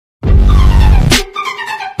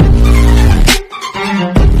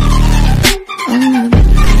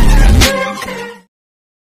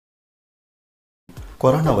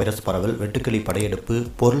Corona virus பரவல், வெட்டுக்கிளி படையெடுப்பு,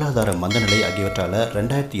 பொருளாதார மந்தநிலை ஆகியவற்றால்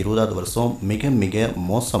 2020 வருஷம் மிக மிக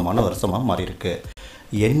மோசமான வருஷமாக மாறியிருக்கு.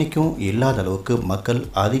 என்றைக்கும் இல்லாத அளவுக்கு மக்கள்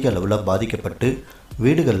அதிக அளவில் பாதிக்கப்பட்டு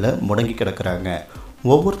வீடுகளில் முடங்கி கிடக்கிறாங்க.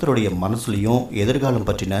 ஒவ்வொருத்தருடைய மனசுலையும் எதிர்காலம்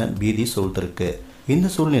பற்றின பீதி சூழ்ந்திருக்கு. இந்த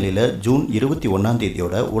சூழ்நிலையில் ஜூன்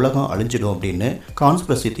 21 உலகம் அழிஞ்சிடும் அப்படின்னு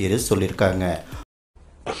கான்ஸ்பிரசி தியரிஸ்ட் சொல்லியிருக்காங்க.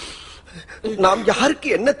 நாம் யாருக்கு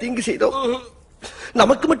என்ன தீங்கு செய்தோம்?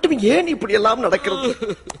 நமக்கு மட்டும் ஏன் இப்படி எல்லாம் நடக்கிறது?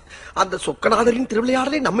 அந்த சொக்கநாதரின்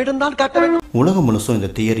திருவிளையாடலை நம்மிடம்தான் காட்ட வேண்டும். உலகம் முழுசும் இந்த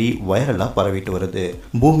தியரி வைரலா பரவிட்டு வருது.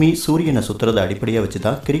 பூமி சூரியனை சுத்துறதை அடிப்படையாக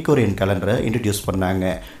வச்சுதான் கிரிகோரியன் கேலண்டரை இன்ட்ரடியூஸ்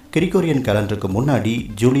பண்ணாங்க. கிரிகோரியன் கேலண்டருக்கு முன்னாடி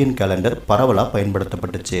ஜூலியன் கேலண்டர் பரவலா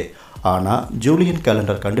பயன்படுத்தப்பட்டுச்சு. ஆனால் ஜூலியன்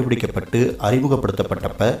கேலண்டர் கண்டுபிடிக்கப்பட்டு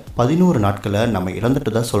அறிமுகப்படுத்தப்பட்டப்ப 11 நாட்களை நம்ம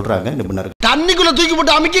இழந்துட்டு தான் சொல்றாங்க நிபுணர்கள். தண்ணிக்குள்ள தூக்கி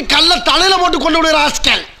போட்டு அமைக்கி கல்ல தலையில போட்டு கொண்டு விடுற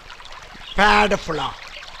ஆஸ்கல்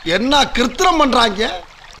என்ன கிருத்திரம் பண்றாங்க.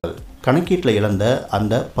 கணக்கீட்டில் இழந்த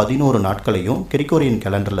அந்த 11 நாட்களையும் கிரிகோரியன்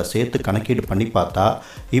கேலண்டரில் சேர்த்து கணக்கீடு பண்ணி பார்த்தா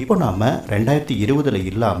இப்போ நாம் 2020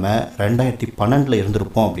 இல்லாமல் 2012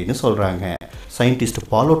 இருந்திருப்போம் அப்படின்னு சொல்கிறாங்க. சயின்டிஸ்ட்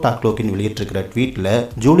பாலோ டாக்லோக்கின் வெளியிட்டிருக்கிற ட்வீட்டில்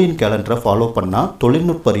ஜூலியன் கேலண்டரை ஃபாலோ பண்ணால்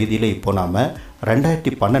தொழில்நுட்ப ரீதியில் இப்போ நாம்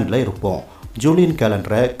 2012 இருப்போம். ஜூலியன்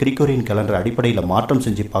கேலண்டரை கிரிகோரியன் கேலண்டர் அடிப்படையில் மாற்றம்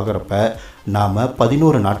செஞ்சு பார்க்குறப்ப நாம்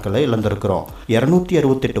 11 நாட்களை இழந்திருக்கிறோம்.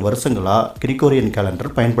 268 வருஷங்களாக கிரிகோரியன்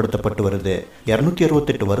கேலண்டர் பயன்படுத்தப்பட்டு வருது.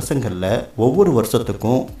 268 வருஷங்களில் ஒவ்வொரு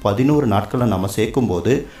வருஷத்துக்கும் 11 நாட்களை நம்ம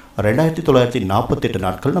சேர்க்கும்போது 2948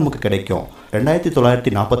 நாட்கள் நமக்கு கிடைக்கும்.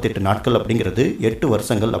 2948 நாட்கள் அப்படிங்கிறது 8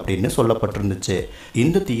 வருஷங்கள் அப்படின்னு சொல்லப்பட்டிருந்துச்சு.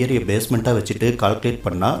 இந்த தியரியை பேஸ்மெண்ட்டாக வச்சுட்டு கால்குலேட்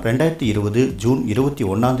பண்ணால் 2020 ஜூன்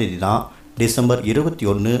 21 தான் டிசம்பர்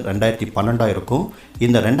 21, 2012 இருக்கும்.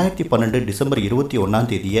 இந்த 2012 டிசம்பர்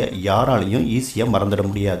 21 யாராலையும் ஈஸியாக மறந்துட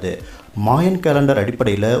முடியாது. மாயன் கேலண்டர்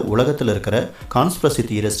அடிப்படையில் உலகத்தில் இருக்கிற கான்ஸ்பிரசி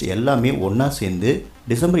தியரிஸ்ட் எல்லாமே ஒன்றா சேர்ந்து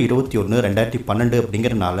டிசம்பர் 21, 2012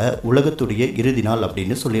 அப்படிங்கிறனால உலகத்துடைய இறுதி நாள்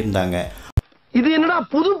அப்படின்னு சொல்லியிருந்தாங்க. இது என்னடா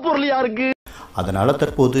புது பொருளியா இருக்கு? அதனால்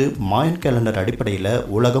தற்போது மாயன் கேலண்டர் அடிப்படையில்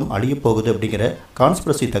உலகம் அழிய போகுது அப்படிங்கிற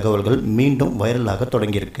கான்ஸ்பிரசி தகவல்கள் மீண்டும் வைரலாக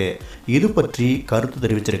தொடங்கியிருக்கு. இது பற்றி கருத்து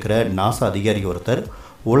தெரிவிச்சிருக்கிற நாசா அதிகாரி ஒருத்தர்,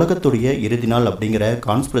 உலகத்துடைய இறுதி நாள் அப்படிங்கிற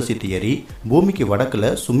கான்ஸ்பிரசி தியரி பூமிக்கு வடக்கில்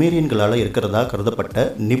சுமேரியன்களால் இருக்கிறதா கருதப்பட்ட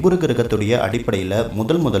நிபுண கிரகத்துடைய அடிப்படையில்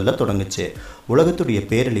முதல்ல தொடங்குச்சு. உலகத்துடைய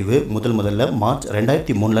பேரழிவு முதல்ல மார்ச்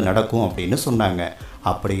 2003 நடக்கும் அப்படின்னு சொன்னாங்க.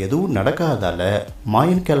 அப்படி எதுவும் நடக்காதால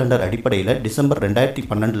மாயன் கேலண்டர் அடிப்படையில் டிசம்பர்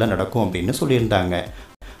 2012 நடக்கும் அப்படின்னு சொல்லியிருந்தாங்க.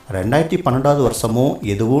 2012 வருஷமும்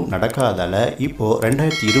எதுவும் நடக்காதால இப்போ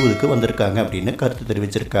 2020 வந்திருக்காங்க அப்படின்னு கருத்து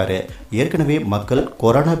தெரிவிச்சிருக்காரு. ஏற்கனவே மக்கள்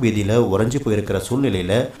கொரோனா பீதியில் உறைஞ்சி போயிருக்கிற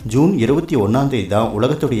சூழ்நிலையில் ஜூன் 21 தான்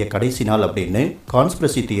உலகத்துடைய கடைசி நாள் அப்படின்னு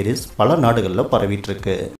கான்ஸ்பிரசி தியரிஸ் பல நாடுகளில் பரவிட்டு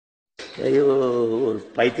இருக்கு. ஐயோ, ஒரு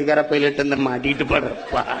பைத்தியக்கார பைலட் அந்த மாட்டிட்டு படுற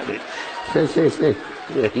பாடு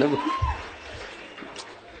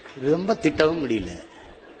ரொம்ப திட்டவும் முடியல.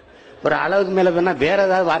 ஒரு அளவுக்கு மேல வேணா வேற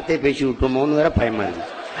ஏதாவது வார்த்தையை பேசி விட்டுமோன்னு வேற பயமா இருக்கு.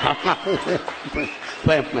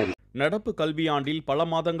 நடப்பு கல்வியாண்டில் பல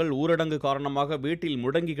மாதங்கள் ஊரடங்கு காரணமாக வீட்டில்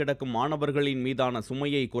முடங்கி கிடக்கும் மாணவர்களின் மீதான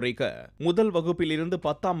சுமையை குறைக்க முதல் வகுப்பிலிருந்து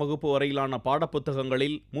 10ஆம் வகுப்பு வரையிலான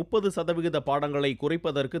பாடப்புத்தகங்களில் 30% பாடங்களை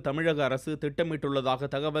குறைப்பதற்கு தமிழக அரசு திட்டமிட்டுள்ளதாக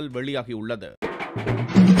தகவல் வெளியாகியுள்ளது.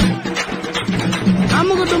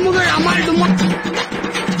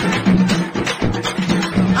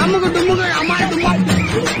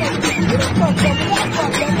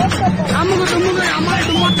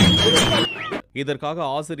 இதற்காக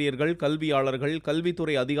ஆசிரியர்கள், கல்வியாளர்கள்,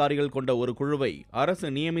 கல்வித்துறை அதிகாரிகள் கொண்ட ஒரு குழுவை அரசு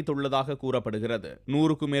நியமித்துள்ளதாக கூறப்படுகிறது.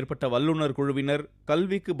 100க்கும் மேற்பட்ட வல்லுநர் குழுவினர்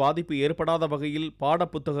கல்விக்கு பாதிப்பு ஏற்படாத வகையில்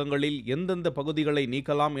பாடப்புத்தகங்களில் எந்தெந்த பகுதிகளை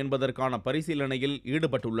நீக்கலாம் என்பதற்கான பரிசீலனையில்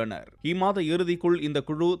ஈடுபட்டுள்ளனர். இம்மாத இறுதிக்குள் இந்த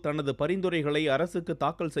குழு தனது பரிந்துரைகளை அரசுக்கு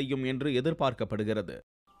தாக்கல் செய்யும் என்று எதிர்பார்க்கப்படுகிறது.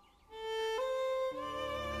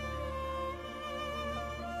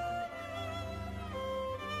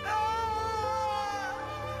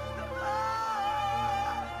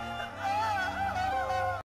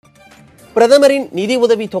 பிரதமரின் நிதி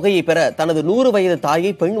உதவி தொகையை பெற தனது 100 வயது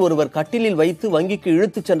தாயை பெண் ஒருவர் கட்டிலில் வைத்து வங்கிக்கு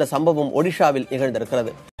இழுத்துச் சென்ற சம்பவம் ஒடிஷாவில்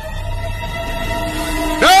நிகழ்ந்திருக்கிறது.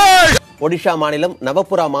 ஒடிஷா மாநிலம்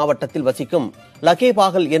நவபுரா மாவட்டத்தில் வசிக்கும்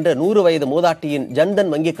லகேபாகல் என்ற 100 வயது மூதாட்டியின்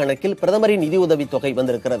ஜன்தன் வங்கிக் கணக்கில் பிரதமரின் நிதி உதவி தொகை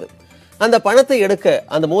வந்திருக்கிறது. அந்த பணத்தை எடுக்க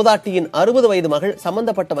அந்த மூதாட்டியின் 60 வயது மகள்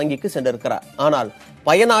சம்பந்தப்பட்ட வங்கிக்கு சென்றிருக்கிறார். ஆனால்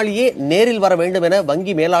பயனாளியே நேரில் வர வேண்டும் என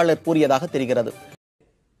வங்கி மேலாளர் கூறியதாக தெரிகிறது.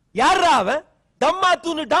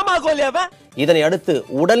 இதனை அடுத்து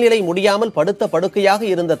உடல்நிலை முடியாமல் படுத்த படுக்கையாக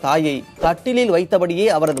இருந்த தாயை கட்டிலில் வைத்தபடியே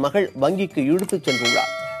அவரது மகள் வங்கிக்கு இழுத்துச் சென்றுள்ளார்.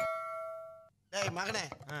 மகனே,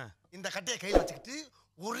 இந்த கட்டையை கையில் வச்சுக்கிட்டு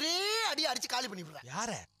ஒரே அடி அடிச்சு காலி பண்ணி விடுற. யார?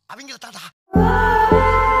 அவங்க தாத்தா.